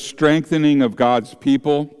 and for the strengthening of God's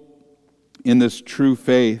people in this true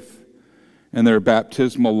faith and their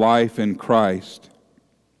baptismal life in Christ,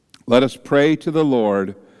 let us pray to the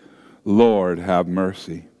Lord, Lord, have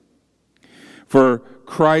mercy. For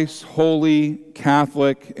Christ's holy,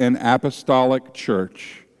 Catholic, and apostolic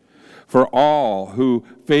church, for all who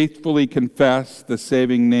faithfully confess the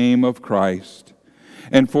saving name of Christ,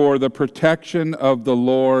 and for the protection of the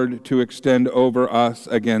Lord to extend over us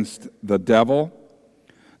against the devil,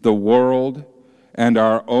 the world, and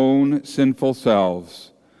our own sinful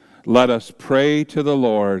selves, let us pray to the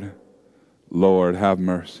Lord, Lord, have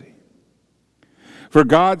mercy. For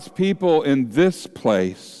God's people in this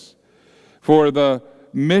place, for the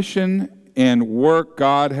mission and work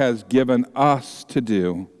God has given us to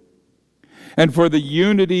do, and for the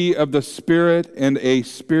unity of the Spirit and a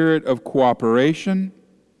spirit of cooperation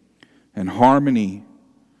and harmony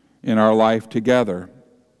in our life together,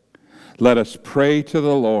 let us pray to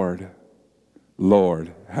the Lord,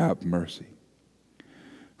 Lord, have mercy.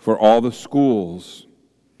 For all the schools,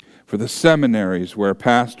 for the seminaries where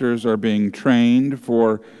pastors are being trained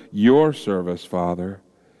for your service, Father,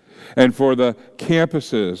 and for the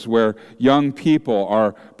campuses where young people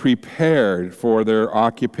are prepared for their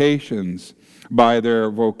occupations by their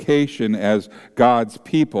vocation as God's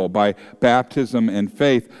people, by baptism and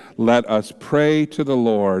faith, let us pray to the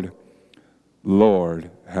Lord, Lord,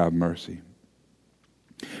 have mercy.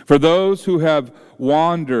 For those who have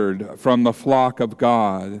wandered from the flock of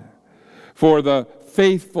God, for the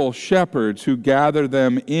faithful shepherds who gather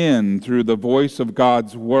them in through the voice of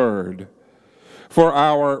God's word, for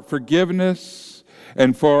our forgiveness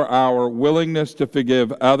and for our willingness to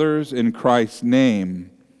forgive others in Christ's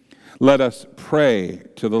name, let us pray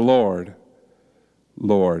to the Lord,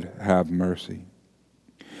 Lord, have mercy.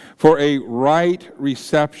 For a right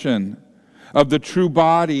reception of the true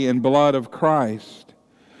body and blood of Christ,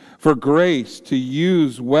 for grace to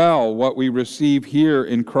use well what we receive here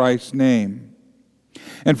in Christ's name,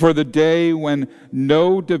 and for the day when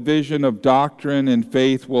no division of doctrine and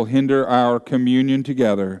faith will hinder our communion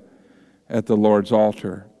together at the Lord's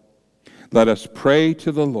altar. Let us pray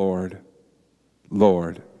to the Lord,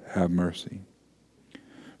 Lord, have mercy.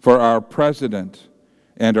 For our president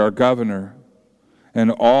and our governor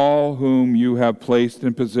and all whom you have placed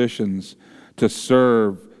in positions to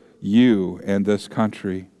serve you and this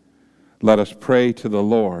country, let us pray to the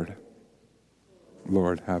Lord,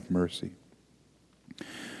 Lord, have mercy.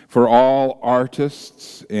 For all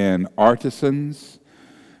artists and artisans,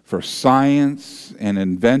 for science and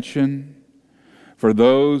invention, for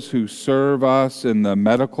those who serve us in the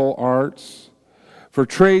medical arts, for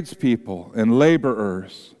tradespeople and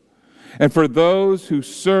laborers, and for those who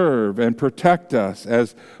serve and protect us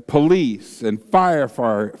as police and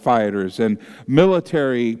firefighters and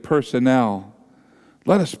military personnel,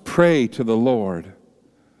 let us pray to the Lord,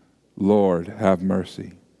 Lord, have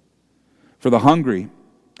mercy. For the hungry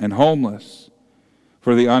and homeless,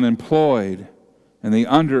 for the unemployed and the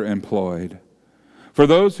underemployed, for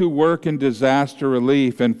those who work in disaster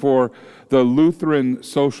relief, and for the Lutheran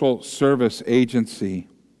Social Service Agency.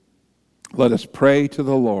 Let us pray to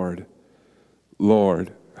the Lord.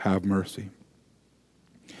 Lord, have mercy.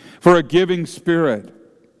 For a giving spirit,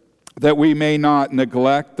 that we may not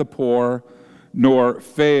neglect the poor, nor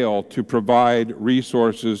fail to provide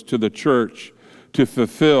resources to the church to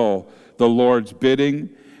fulfill the Lord's bidding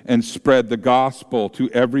and spread the gospel to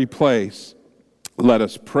every place. Let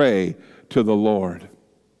us pray to the Lord.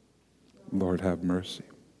 Lord, have mercy.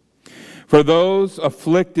 For those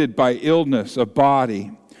afflicted by illness of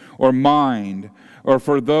body or mind, or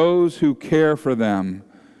for those who care for them,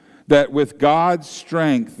 that with God's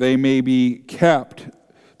strength they may be kept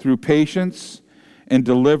through patience and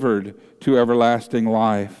delivered to everlasting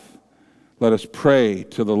life. Let us pray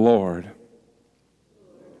to the Lord.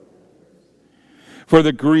 For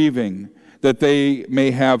the grieving, that they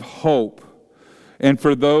may have hope, and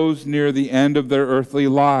for those near the end of their earthly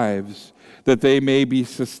lives, that they may be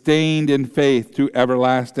sustained in faith to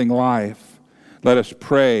everlasting life. Let us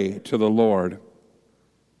pray to the Lord.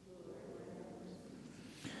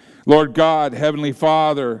 Lord God, Heavenly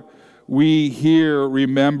Father, we here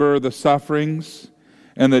remember the sufferings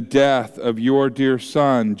and the death of your dear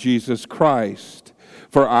Son, Jesus Christ,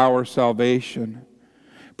 for our salvation.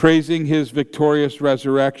 Praising his victorious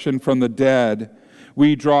resurrection from the dead,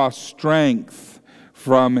 we draw strength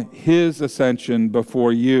from his ascension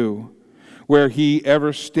before you, where he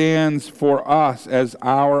ever stands for us as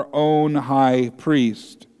our own high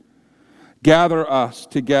priest. Gather us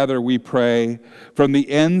together, we pray, from the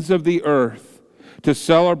ends of the earth to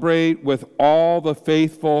celebrate with all the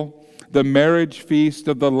faithful the marriage feast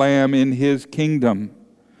of the Lamb in his kingdom,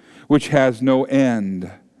 which has no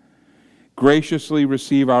end. Graciously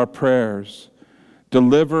receive our prayers.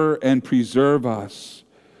 Deliver and preserve us.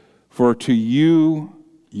 For to you,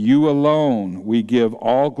 you alone, we give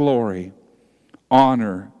all glory,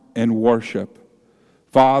 honor, and worship.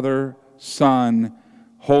 Father, Son,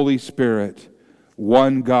 Holy Spirit,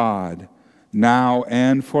 one God, now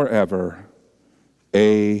and forever.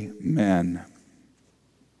 Amen.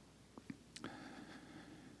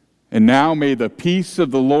 And now may the peace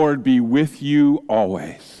of the Lord be with you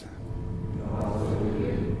always.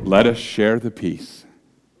 Let us share the peace.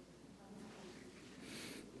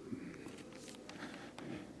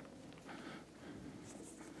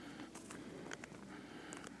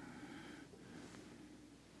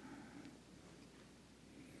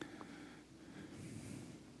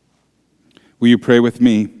 Will you pray with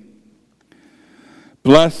me?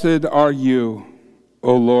 Blessed are you,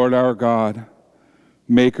 O Lord our God,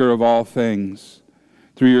 maker of all things.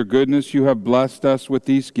 Through your goodness you have blessed us with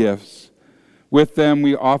these gifts. With them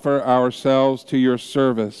we offer ourselves to your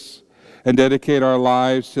service and dedicate our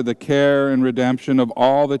lives to the care and redemption of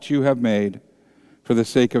all that you have made, for the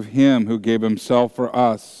sake of him who gave himself for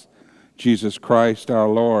us, Jesus Christ our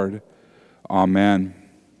Lord. Amen.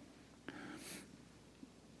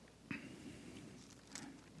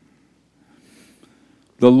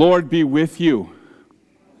 The Lord be with you.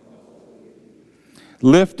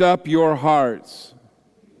 Lift up your hearts.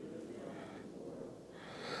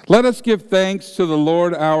 Let us give thanks to the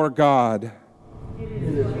Lord our God.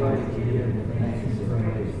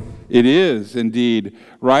 It is indeed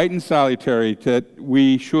right and salutary that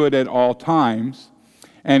we should at all times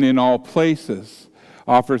and in all places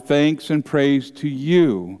offer thanks and praise to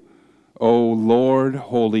you, O Lord,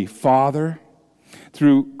 Holy Father.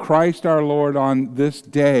 Through Christ our Lord on this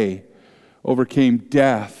day overcame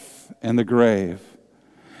death and the grave.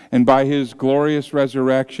 And by his glorious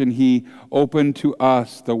resurrection, he opened to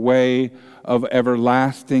us the way of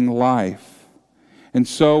everlasting life. And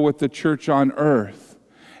so with the church on earth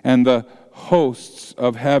and the hosts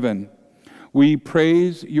of heaven, we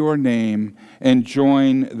praise your name and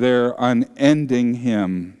join their unending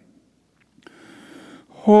hymn.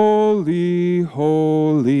 Holy,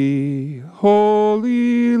 holy,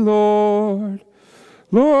 holy Lord,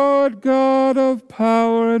 Lord God of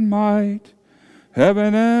power and might,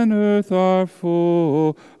 heaven and earth are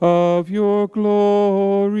full of your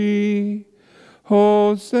glory.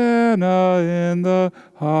 Hosanna in the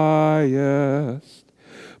highest.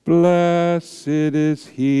 Blessed is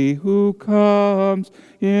he who comes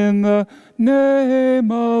in the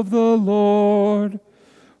name of the Lord.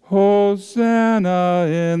 Hosanna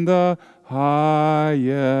in the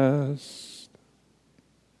highest.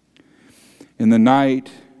 In the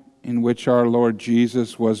night in which our Lord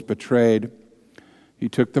Jesus was betrayed, he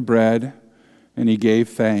took the bread and he gave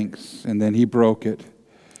thanks, and then he broke it,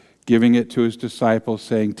 giving it to his disciples,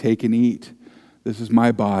 saying, "Take and eat. This is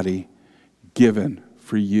my body given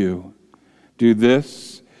for you. Do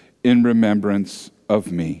this in remembrance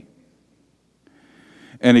of me.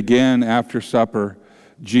 And again, after supper,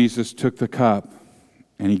 Jesus took the cup,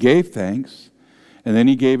 and he gave thanks, and then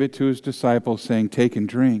he gave it to his disciples, saying, "Take and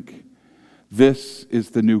drink. This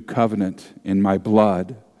is the new covenant in my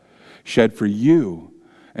blood, shed for you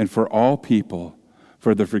and for all people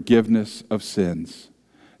for the forgiveness of sins.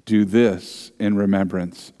 Do this in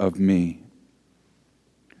remembrance of me."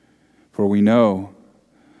 For we know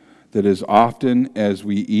that as often as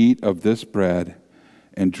we eat of this bread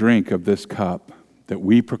and drink of this cup, that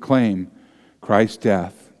we proclaim Christ's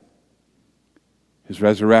death, his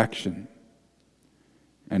resurrection,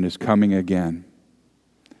 and his coming again.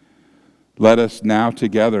 Let us now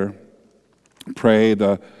together pray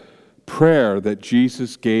the prayer that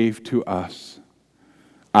Jesus gave to us.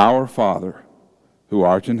 Our Father, who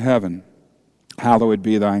art in heaven, hallowed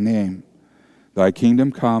be thy name. Thy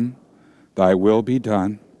kingdom come, thy will be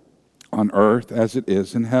done, on earth as it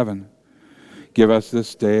is in heaven. Give us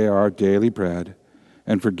this day our daily bread,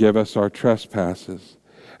 and forgive us our trespasses,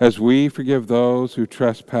 as we forgive those who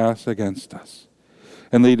trespass against us.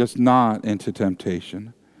 And lead us not into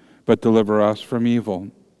temptation, but deliver us from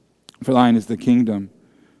evil. For thine is the kingdom,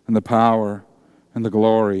 and the power, and the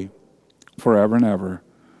glory, forever and ever.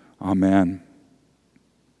 Amen.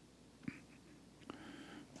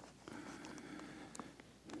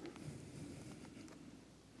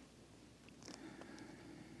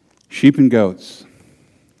 Sheep and goats,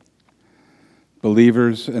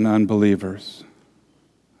 believers and unbelievers.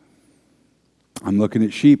 I'm looking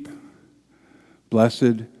at sheep,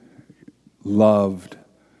 blessed, loved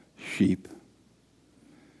sheep.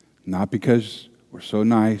 Not because we're so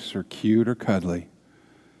nice or cute or cuddly,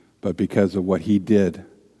 but because of what he did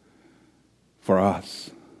for us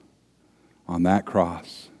on that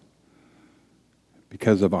cross.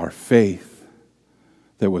 Because of our faith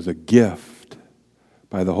that was a gift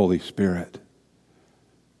by the Holy Spirit.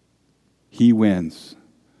 He wins,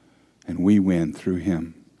 and we win through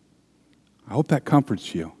him. I hope that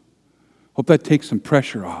comforts you. Hope that takes some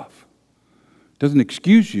pressure off. Doesn't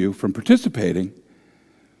excuse you from participating,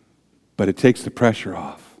 but it takes the pressure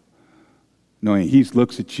off. Knowing he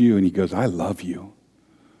looks at you and he goes, "I love you.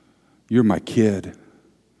 You're my kid.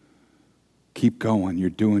 Keep going. You're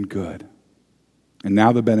doing good." And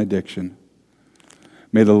now the benediction.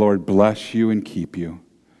 May the Lord bless you and keep you.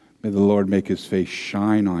 May the Lord make his face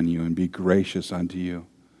shine on you and be gracious unto you.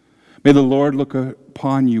 May the Lord look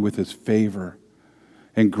upon you with his favor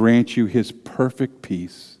and grant you his perfect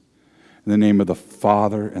peace. In the name of the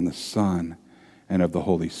Father and the Son and of the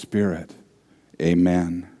Holy Spirit.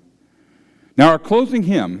 Amen. Now our closing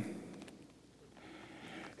hymn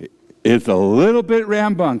is a little bit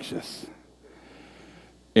rambunctious.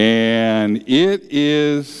 And it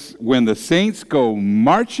is When the Saints Go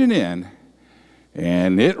Marching In,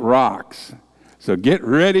 and it rocks. So get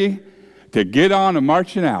ready to get on and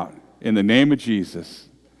marching out in the name of Jesus.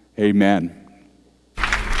 Amen.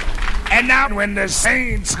 And now when the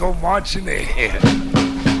saints go marching in.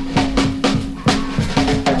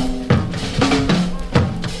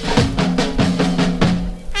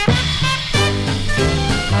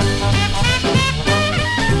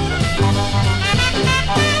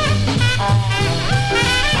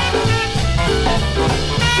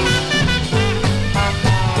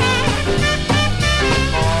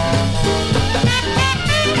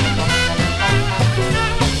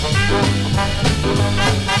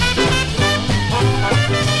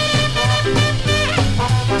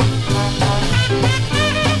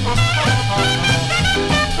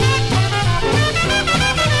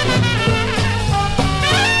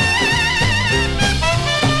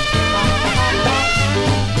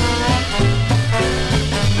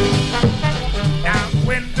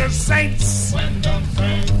 Saints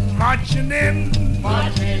marching in.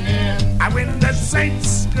 I when the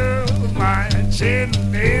saints go marching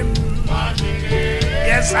in.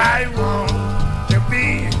 Yes, I want to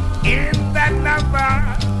be in that number.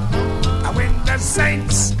 I when the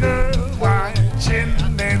saints go marching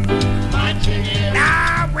in.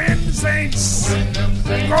 Now when the saints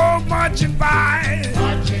go marching by.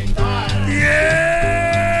 Yeah,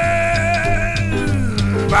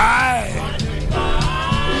 by.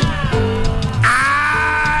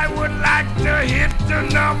 Hit the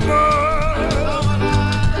number.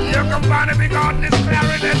 You're gonna be gone this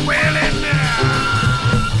claret and wailing.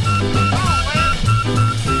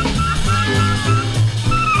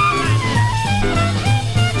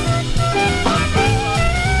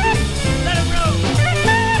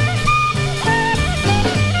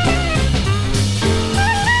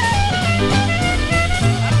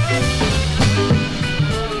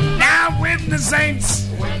 Now when the saints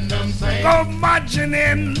go marching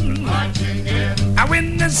in. And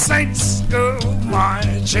when the saints go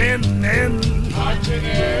marching in,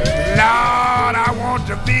 Lord, I want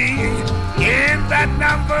to be in that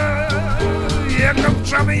number. Here comes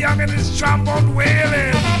Trummy Young and his trombone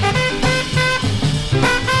wailing.